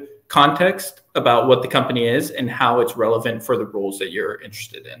good context about what the company is and how it's relevant for the roles that you're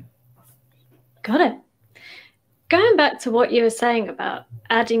interested in. Got it. Going back to what you were saying about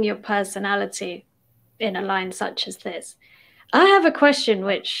adding your personality in a line such as this, I have a question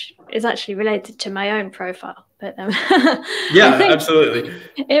which is actually related to my own profile, but yeah, absolutely.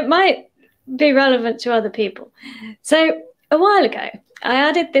 It might be relevant to other people. So a while ago, I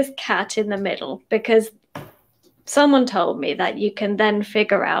added this cat in the middle because someone told me that you can then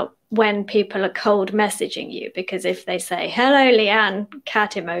figure out when people are cold messaging you, because if they say, hello, Leanne,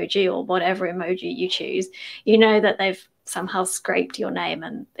 cat emoji, or whatever emoji you choose, you know that they've somehow scraped your name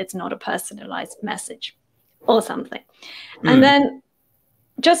and it's not a personalized message or something. And then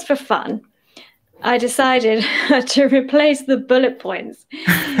just for fun, I decided to replace the bullet points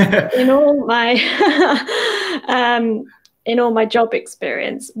in all my job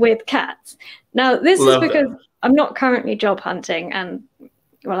experience with cats. Now, this is because I'm not currently job hunting, and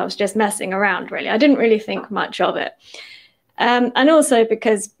well, I was just messing around, really. I didn't really think much of it. And also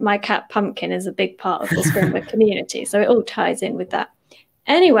because my cat Pumpkin is a big part of the Scrimba community, so it all ties in with that.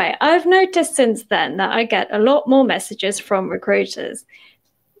 Anyway, I've noticed since then that I get a lot more messages from recruiters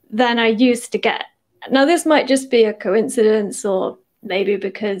than I used to get. Now, this might just be a coincidence, or maybe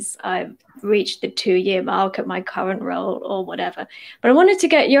because I've reached the 2-year mark at my current role or whatever. But I wanted to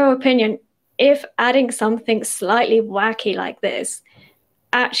get your opinion if adding something slightly wacky like this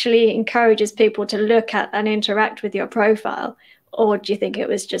actually encourages people to look at and interact with your profile, or do you think it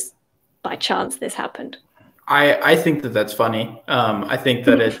was just by chance this happened? I think that that's funny. I think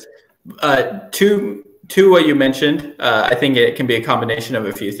that it's to what you mentioned. I think it can be a combination of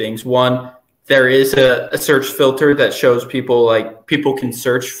a few things. One, there is a search filter that shows people, like people can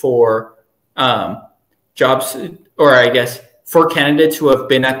search for jobs, or I guess for candidates who have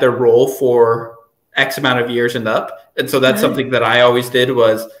been at their role for X amount of years and up. And so that's something that I always did,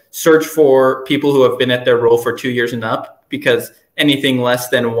 was search for people who have been at their role for 2 years and up, because anything less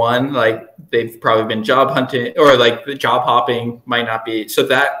than 1, like they've probably been job hunting, or like the job hopping might not be. So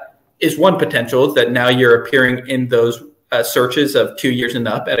that is one potential, that now you're appearing in those searches of 2 years and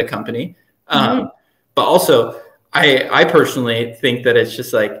up at a company. But also I personally think that it's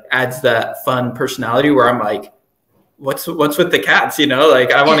just like adds that fun personality where I'm like, what's with the cats,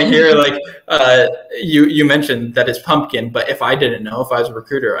 like I want to hear like you mentioned that it's Pumpkin, but if I didn't know, if I was a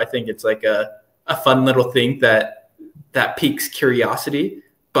recruiter, I think it's like a fun little thing that piques curiosity.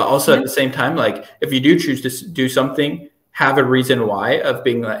 But also at the same time, like if you do choose to do something, have a reason why, of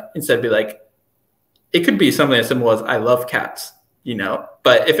being like, instead of be like, it could be something as simple as I love cats,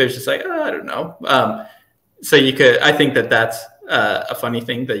 but if it's just like, oh, I don't know. So I think that that's a funny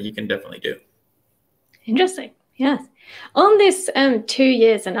thing that you can definitely do. Interesting. Yes. On this 2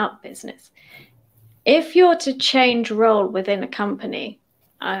 years and up business, if you're to change role within a company,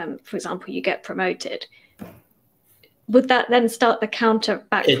 for example, you get promoted, would that then start the counter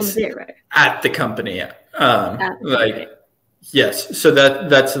back from 0? At the company. Yes. So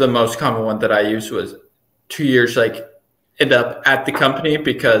that's the most common one that I use, was 2 years, like end up at the company,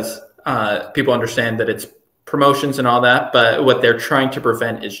 because people understand that it's promotions and all that. But what they're trying to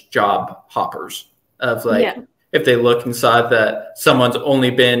prevent is job hoppers, of like, if they look and saw that someone's only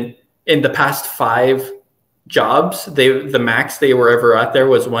been in the past 5 jobs, the max they were ever out there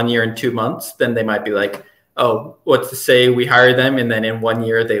was 1 year and 2 months, then they might be like, oh, what's to say we hire them and then in 1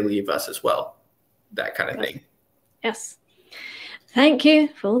 year they leave us as well. That kind of thing. Yes. Thank you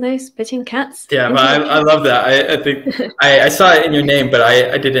for all those spitting cats. Yeah, but I love that. I think I saw it in your name, but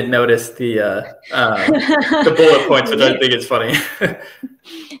I didn't notice the bullet points, which I think is funny.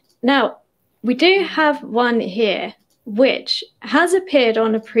 Now, we do have one here which has appeared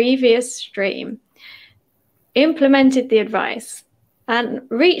on a previous stream, implemented the advice, and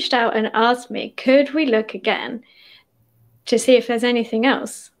reached out and asked me, could we look again to see if there's anything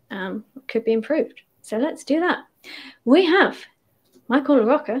else could be improved? So let's do that. We have Michael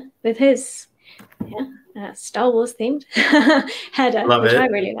LaRocca with his Star Wars themed header, which I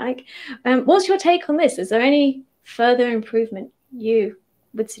really like. What's your take on this? Is there any further improvement you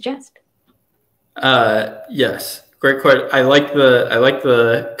would suggest? Yes. Great question. I like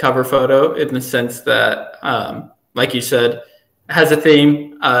the cover photo in the sense that, like you said, has a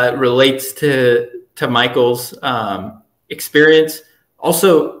theme, relates to Michael's experience.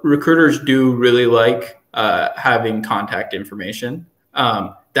 Also, recruiters do really like having contact information.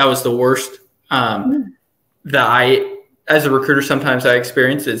 That was the worst that as a recruiter, sometimes I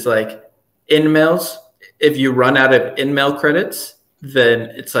experience is like in-mails. If you run out of in-mail credits, then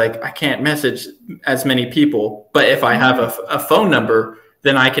it's like I can't message as many people. But if I have a phone number,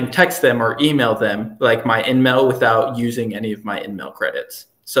 then I can text them or email them like my in-mail without using any of my in-mail credits.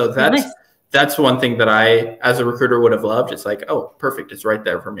 So that's one thing that I, as a recruiter, would have loved. It's like, oh, perfect. It's right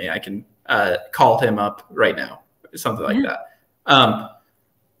there for me. I can call him up right now, something like that.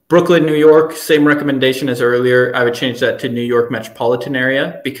 Brooklyn, New York, same recommendation as earlier. I would change that to New York metropolitan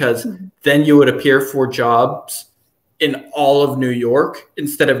area, because then you would appear for jobs in all of New York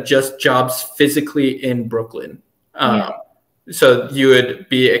instead of just jobs physically in Brooklyn. So you would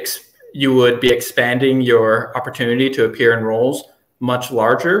be expanding your opportunity to appear in roles much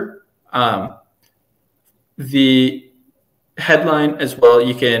larger. The headline as well,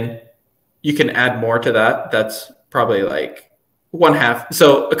 you can add more to that. That's probably like one half.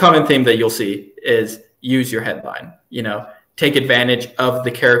 So a common theme that you'll see is use your headline, take advantage of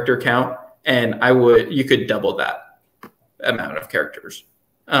the character count. And you could double that amount of characters.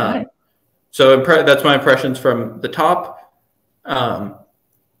 So that's my impressions from the top.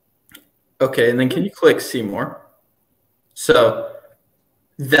 Okay. And then can you click see more? So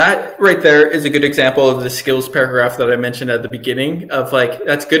that right there is a good example of the skills paragraph that I mentioned at the beginning of like,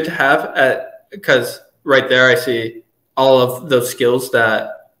 that's good to have because right there I see all of those skills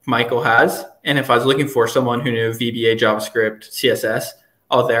that Michael has. And if I was looking for someone who knew VBA, JavaScript, CSS,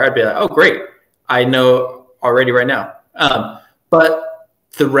 all there, I'd be like, oh, great. I know already right now. But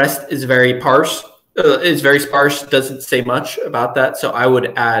the rest is very sparse, doesn't say much about that. So I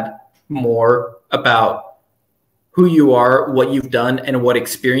would add more about who you are, what you've done, and what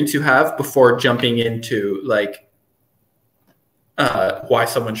experience you have before jumping into like why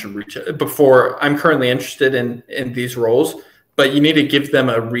someone should reach it. Before I'm currently interested in these roles, but you need to give them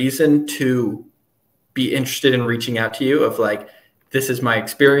a reason to be interested in reaching out to you of like, this is my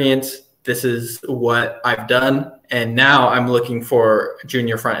experience. This is what I've done. And now I'm looking for a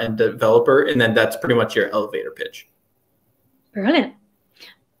junior front-end developer. And then that's pretty much your elevator pitch. Brilliant.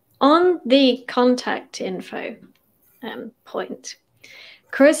 On the contact info point,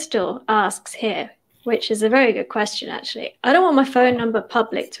 Crystal asks here, which is a very good question, actually. I don't want my phone number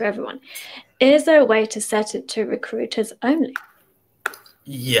public to everyone. Is there a way to set it to recruiters only?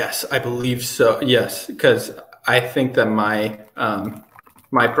 Yes, I believe so. Yes, because I think that my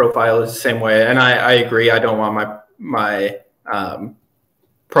my profile is the same way, and I agree. I don't want my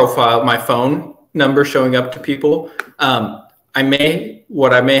profile, my phone number showing up to people. What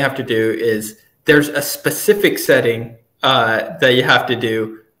I may have to do is there's a specific setting that you have to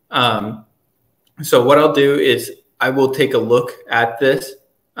do. So what I'll do is I will take a look at this.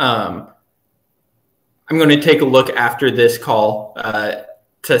 I'm going to take a look after this call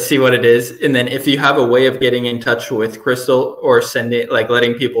to see what it is. And then if you have a way of getting in touch with Crystal or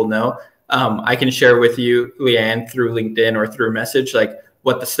letting people know, I can share with you, Leanne, through LinkedIn or through message, like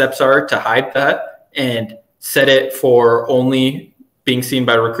what the steps are to hide that and set it for only being seen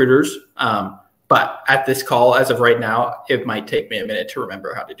by recruiters. But at this call, as of right now, it might take me a minute to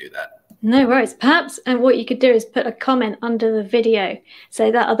remember how to do that. No worries. Perhaps, and what you could do is put a comment under the video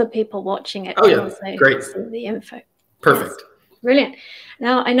so that other people watching it can also great. see the info. Perfect. Yes. Brilliant.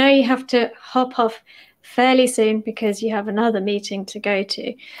 Now, I know you have to hop off fairly soon because you have another meeting to go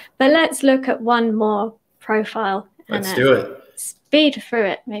to, but let's look at one more profile. Let's do it. Speed through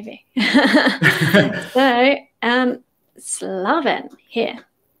it, maybe. So, Slaven here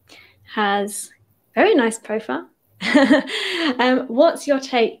has very nice profile. What's your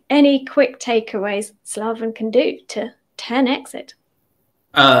take? Any quick takeaways Slaven can do to 10x it?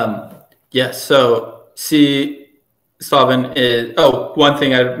 Yes. So Slaven is, one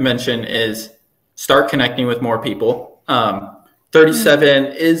thing I'd mention is start connecting with more people.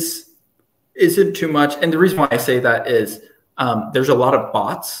 37 isn't too much. And the reason why I say that is there's a lot of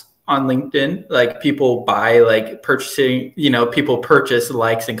bots on LinkedIn. Like people purchasing, people purchase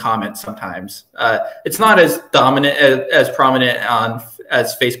likes and comments sometimes. It's not as dominant, as prominent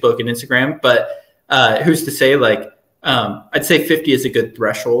as Facebook and Instagram, but who's to say, I'd say 50 is a good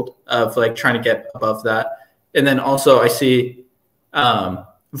threshold of trying to get above that. And then also I see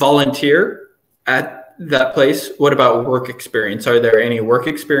volunteer at that place. What about work experience? Are there any work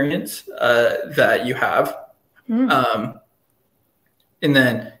experience that you have? And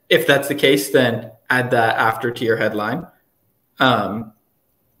then if that's the case, then add that after to your headline. Let's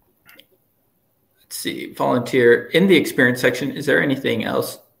see, volunteer in the experience section. Is there anything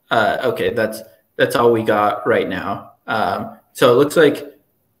else? Okay, that's all we got right now. So it looks like,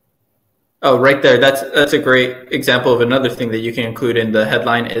 oh, right there. That's a great example of another thing that you can include in the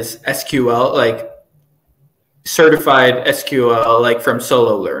headline is SQL, like certified SQL, like from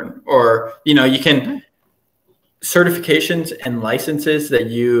SoloLearn, or you can certifications and licenses that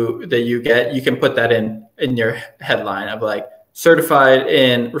you get. You can put that in your headline of like certified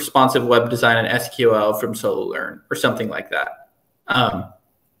in responsive web design and SQL from SoloLearn or something like that.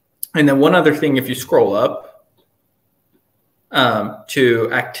 And then one other thing, if you scroll up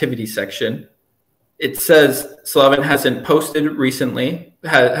to activity section, it says Slaven hasn't posted recently,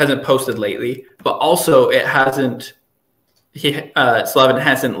 hasn't posted lately, but also it hasn't, Slaven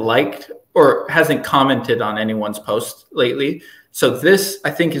hasn't liked or hasn't commented on anyone's post lately. So this,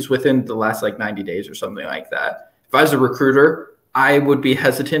 I think, is within the last like 90 days or something like that. If I was a recruiter, I would be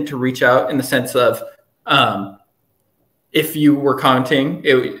hesitant to reach out in the sense of, if you were commenting,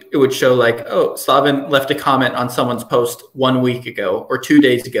 it would show like, oh, Slaven left a comment on someone's post 1 week ago or 2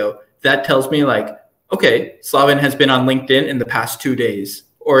 days ago. That tells me like, okay, Slaven has been on LinkedIn in the past 2 days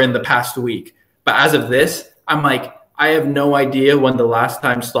or in the past week. But as of this, I'm like, I have no idea when the last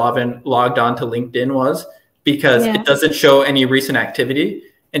time Slaven logged on to LinkedIn was, because it doesn't show any recent activity.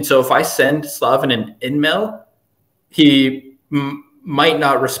 And so if I send Slaven an email, he might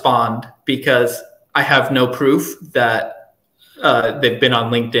not respond because I have no proof that they've been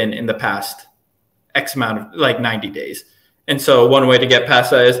on LinkedIn in the past X amount of like 90 days. And so one way to get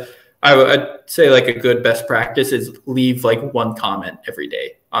past that is I'd say like a good best practice is leave like one comment every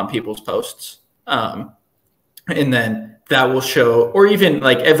day on people's posts. And then that will show, or even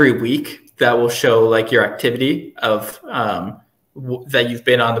like every week, that will show like your activity of that you've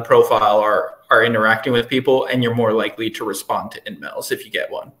been on the profile or are interacting with people, and you're more likely to respond to emails if you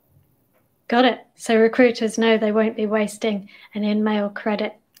get one. Got it. So recruiters know they won't be wasting an in-mail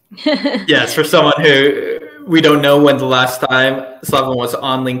credit. Yes, for someone who we don't know when the last time Slaven was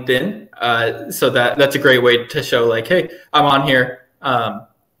on LinkedIn. So that's a great way to show like, hey, I'm on here,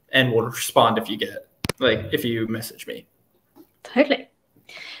 and we'll respond if you message me. Totally.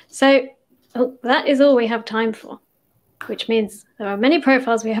 So that is all we have time for, which means there are many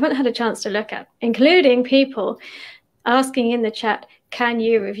profiles we haven't had a chance to look at, including people asking in the chat, can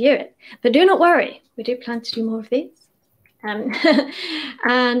you review it? But do not worry, we do plan to do more of these.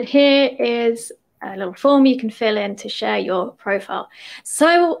 And here is a little form you can fill in to share your profile.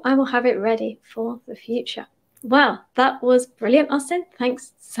 So I will have it ready for the future. Well, that was brilliant, Austin.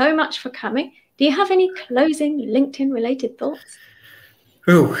 Thanks so much for coming. Do you have any closing LinkedIn related thoughts?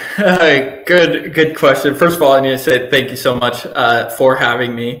 Ooh, good question. First of all, I need to say thank you so much for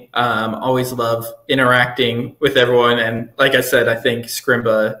having me. Always love interacting with everyone. And like I said, I think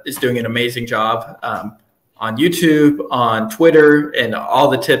Scrimba is doing an amazing job on YouTube, on Twitter, and all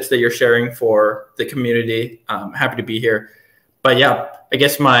the tips that you're sharing for the community. I'm happy to be here. But yeah, I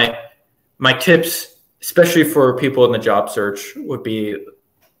guess my tips, especially for people in the job search, would be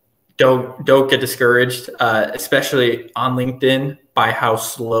don't get discouraged, especially on LinkedIn, by how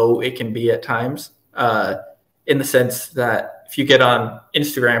slow it can be at times, in the sense that if you get on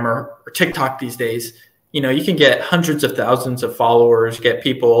Instagram or TikTok these days, you can get hundreds of thousands of followers, get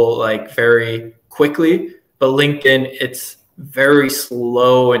people like very quickly. But LinkedIn, it's very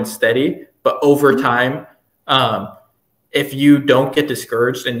slow and steady. But over time, if you don't get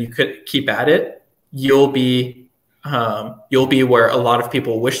discouraged and you could keep at it, you'll be where a lot of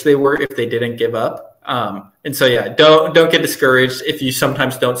people wish they were if they didn't give up. And so, yeah, don't get discouraged if you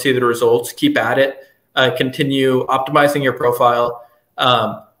sometimes don't see the results. Keep at it. Continue optimizing your profile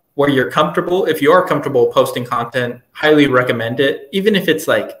where you're comfortable. If you are comfortable posting content, highly recommend it, even if it's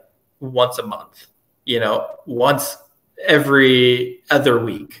like once a month, once every other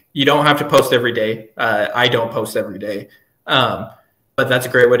week. You don't have to post every day. I don't post every day. But that's a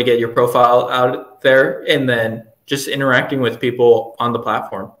great way to get your profile out there. And then just interacting with people on the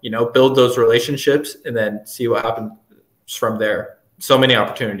platform, build those relationships and then see what happens from there. So many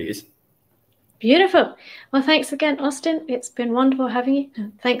opportunities. Beautiful. Well, thanks again, Austin. It's been wonderful having you.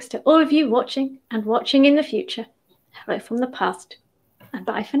 And thanks to all of you watching and watching in the future. Hello from the past and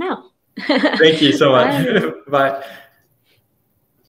bye for now. Thank you so much. Bye.